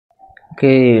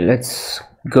Okay, let's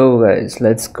go, guys.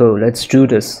 Let's go. Let's do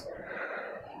this.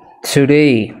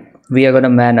 Today, we are gonna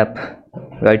man up,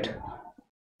 right?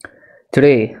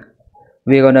 Today,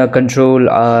 we are gonna control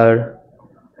our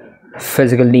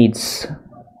physical needs.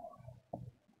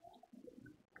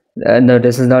 No,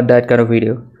 this is not that kind of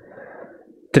video.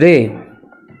 Today,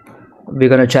 we're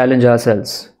gonna challenge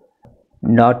ourselves.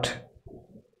 Not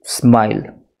smile,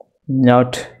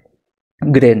 not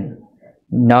grin,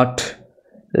 not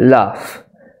laugh.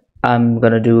 I'm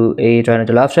gonna do a try not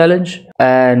to laugh challenge,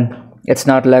 and it's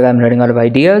not like I'm running out of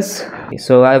ideas.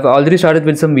 So I've already started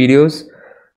with some videos.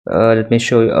 Let me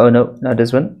show you. Oh no, not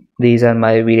this one. These are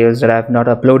my videos that I've not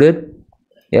uploaded.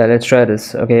 Yeah, let's try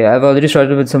this. Okay, I've already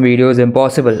started with some videos.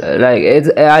 Impossible, like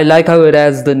I like how it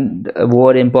has the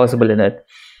word impossible in it.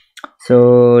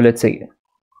 So let's see.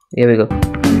 Here we go.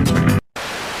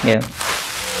 Yeah.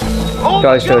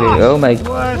 Toy Story. Oh my.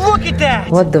 Look at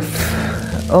that! What the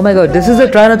oh my god, this is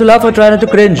a try not to laugh or try not to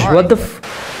cringe. What the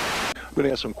I'm going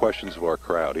to ask some questions of our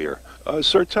crowd here.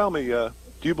 Sir, tell me, do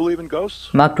you believe in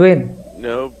ghosts? Mark Twain.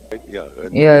 No. Yeah.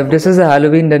 Yeah, if this is a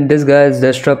Halloween, then this guy is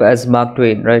dressed up as Mark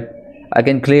Twain, right? I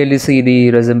can clearly see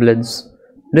the resemblance.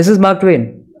 This is Mark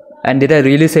Twain. And did I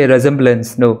really say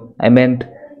resemblance? No, I meant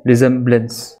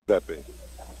resemblance. That be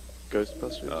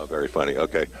Ghostbusters? Oh, very funny.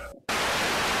 Okay.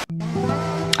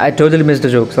 I totally missed the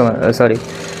joke. Sorry.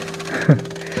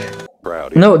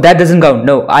 Crowd. No, that doesn't count.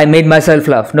 No, I made myself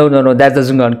laugh. No, that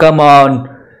doesn't count. Come on.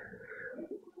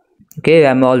 Okay,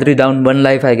 I'm already down one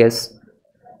life, I guess.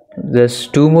 There's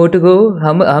two more to go.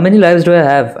 How many lives do I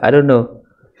have? I don't know.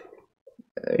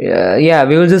 Yeah,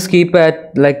 we will just keep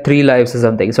at like 3 lives or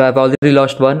something. So I've already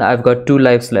lost one. I've got 2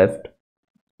 lives left.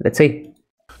 Let's see.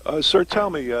 Sir, tell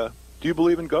me, do you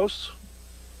believe in ghosts?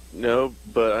 No,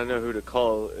 but I know who to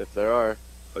call if there are.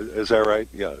 Is that right?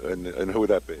 Yeah. And who would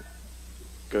that be?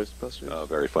 Ghostbusters? Oh,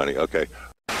 very funny. Okay.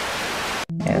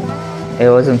 Yeah, it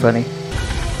wasn't funny.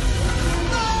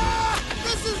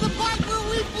 This is the part where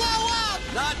we blow up!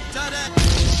 Not today!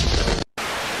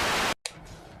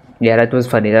 Yeah, that was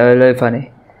funny. That was really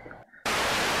funny.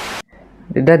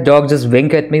 Did that dog just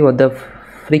wink at me? What the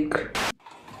freak?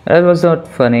 That was not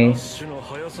funny.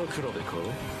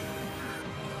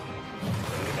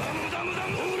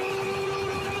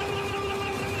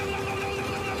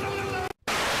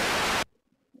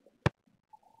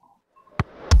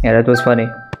 Yeah, that was funny.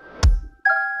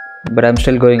 But I'm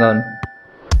still going on.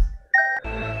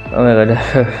 Oh my god.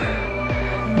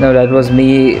 No, that was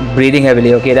me breathing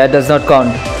heavily. Okay, that does not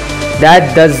count.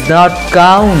 That does not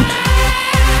count.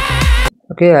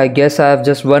 Okay, I guess I have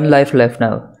just 1 life left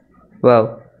now.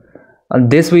 Wow. On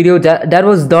this video, that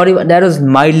was not even, that was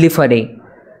mildly funny.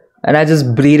 And I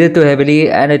just breathed too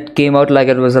heavily and it came out like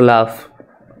it was a laugh.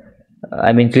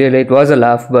 I mean, clearly it was a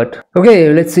laugh, but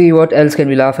okay, let's see what else can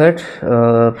we laugh at.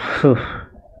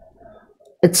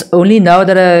 It's only now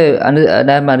that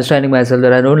I'm understanding myself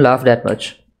that I don't laugh that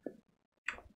much.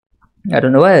 I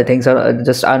don't know why. Things are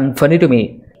just unfunny to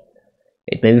me.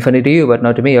 It may be funny to you, but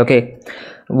not to me. Okay,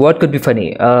 what could be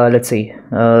funny? Let's see.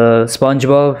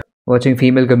 SpongeBob watching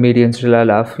female comedians till I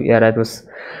laugh. Yeah, that was.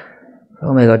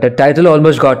 Oh my god, that title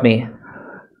almost got me.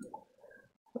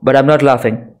 But I'm not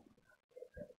laughing.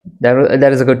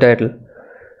 That is a good title.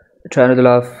 Try not to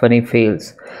laugh, funny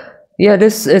fails. Yeah,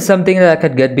 this is something that I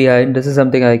could get behind. This is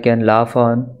something I can laugh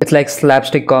on. It's like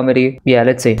slapstick comedy. Yeah,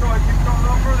 let's see.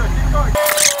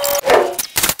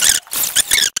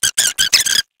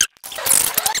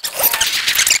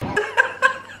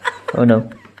 Oh no.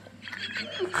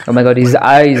 Oh my god, his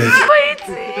eyes.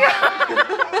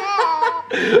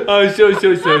 Oh, sure.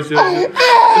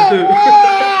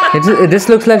 This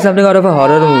looks like something out of a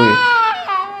horror movie.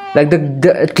 Like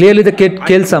clearly the kid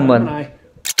killed someone.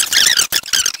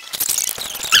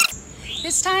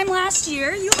 This time last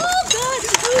year, you oh god,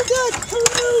 who god,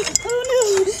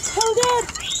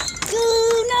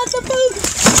 not the food.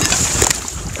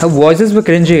 Her voices were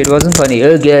cringy. It wasn't funny.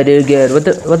 Oh god.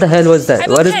 What the hell was that?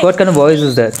 What kind of voice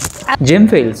was that? Gym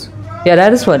fails. Yeah,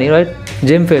 that is funny, right?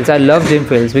 Gym fails. I love gym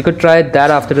fails. We could try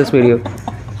that after this video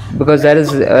because that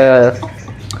is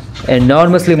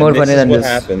enormously more funny than this.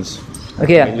 Happens.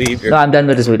 Okay, yeah. No, I'm done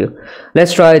with this video.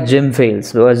 Let's try gym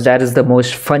fails because that is the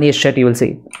most funniest shit you will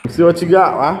see. See what you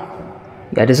got, huh?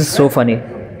 Yeah, this is so funny.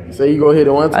 Say you go hit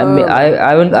it one time.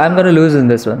 I'm gonna lose in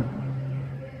this one.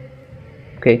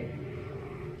 Okay.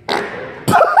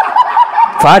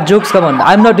 Fart jokes, come on.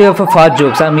 I'm not here for fart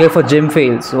jokes. I'm here for gym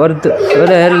fails. What the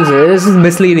hell is this? This is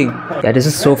misleading. Yeah, this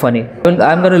is so funny.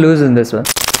 I'm gonna lose in this one.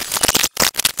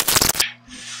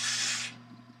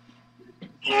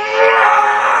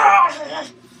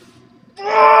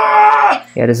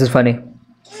 Yeah, this is funny.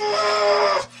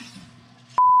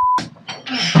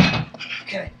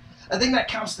 I think that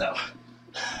counts though.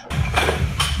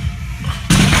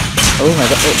 Oh my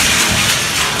god.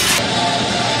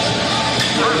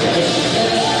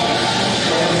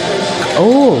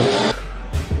 Oh.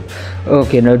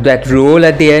 Okay, no, that roll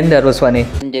at the end, that was funny.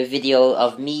 The video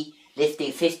of me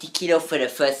lifting 50 kilo for the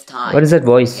first time. What is that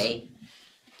voice? Okay.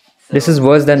 So This is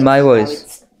worse than my voice.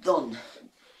 it's done.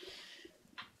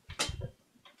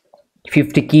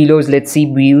 50 kilos, let's see,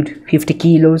 dude. 50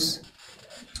 kilos.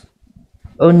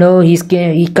 Oh no, he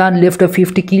can't lift a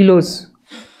 50 kilos.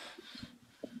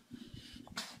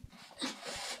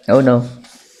 Oh no.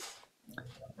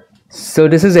 So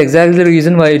this is exactly the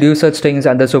reason why I do such things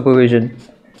under supervision.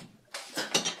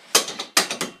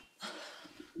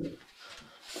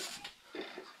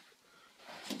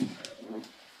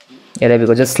 Yeah, there we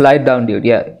go. Just slide down, dude.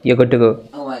 Yeah, you're good to go.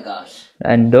 Oh my gosh.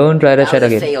 And don't try to That shit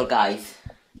was a again. fail, guys.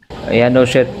 Yeah, no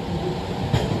shit.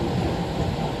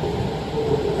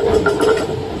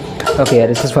 Okay, yeah,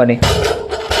 this is funny.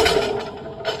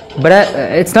 But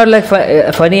it's not like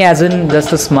funny as in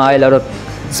just a smile or a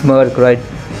smirk, right?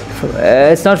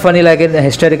 It's not funny like in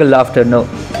hysterical laughter, no.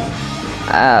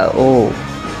 Oh.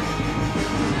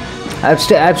 I'm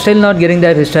still not getting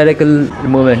that hysterical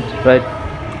moment, right?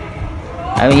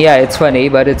 I mean, yeah, it's funny,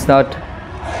 but it's not.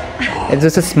 It's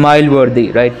just a smile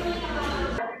worthy, right?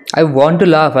 I want to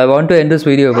laugh. I want to end this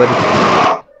video, but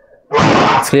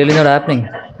it's clearly not happening.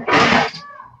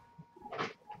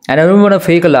 And I don't want to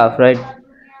fake a laugh, right?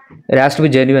 It has to be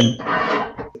genuine.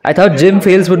 I thought gym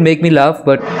fails would make me laugh,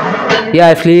 but yeah,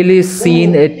 I've clearly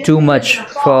seen it too much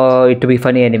for it to be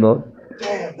funny anymore.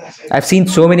 I've seen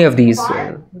so many of these,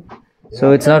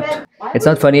 so it's not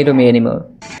funny to me anymore.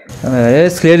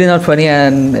 It's clearly not funny,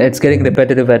 and it's getting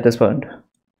repetitive at this point.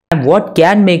 And what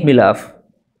can make me laugh?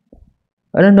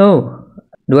 I don't know.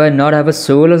 Do I not have a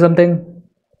soul or something?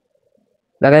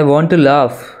 Like, I want to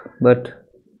laugh, but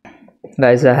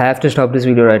guys, I have to stop this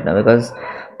video right now because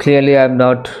clearly I'm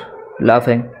not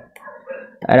laughing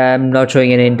and I'm not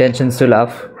showing any intentions to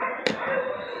laugh.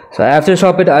 So I have to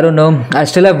stop it. I don't know. I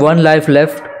still have one life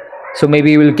left, so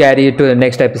maybe we'll carry it to the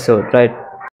next episode, right?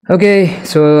 Okay,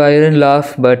 so I didn't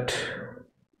laugh, but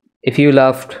if you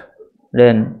laughed,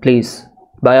 then please,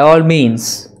 by all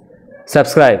means,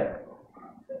 subscribe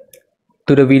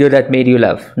to the video that made you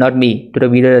laugh. Not me, to the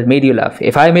video that made you laugh.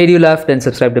 If I made you laugh, then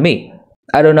subscribe to me.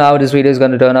 I don't know how this video is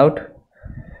going to turn out.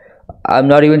 I'm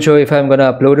not even sure if I'm going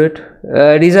to upload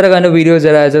it. These are the kind of videos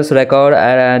that I just record,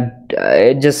 and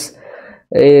it just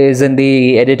is in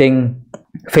the editing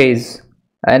phase,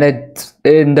 and it's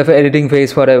in the editing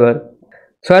phase forever.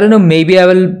 So I don't know, maybe I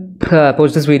will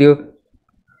post this video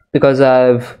because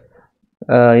I've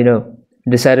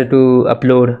decided to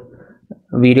upload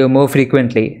video more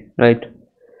frequently, right?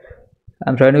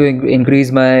 I'm trying to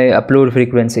increase my upload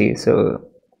frequency, so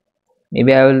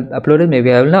maybe I will upload it,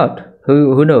 maybe I will not.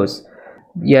 Who knows?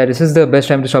 Yeah, this is the best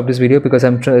time to stop this video because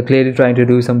I'm clearly trying to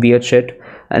do some weird shit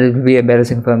and it will be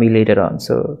embarrassing for me later on.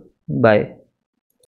 So bye.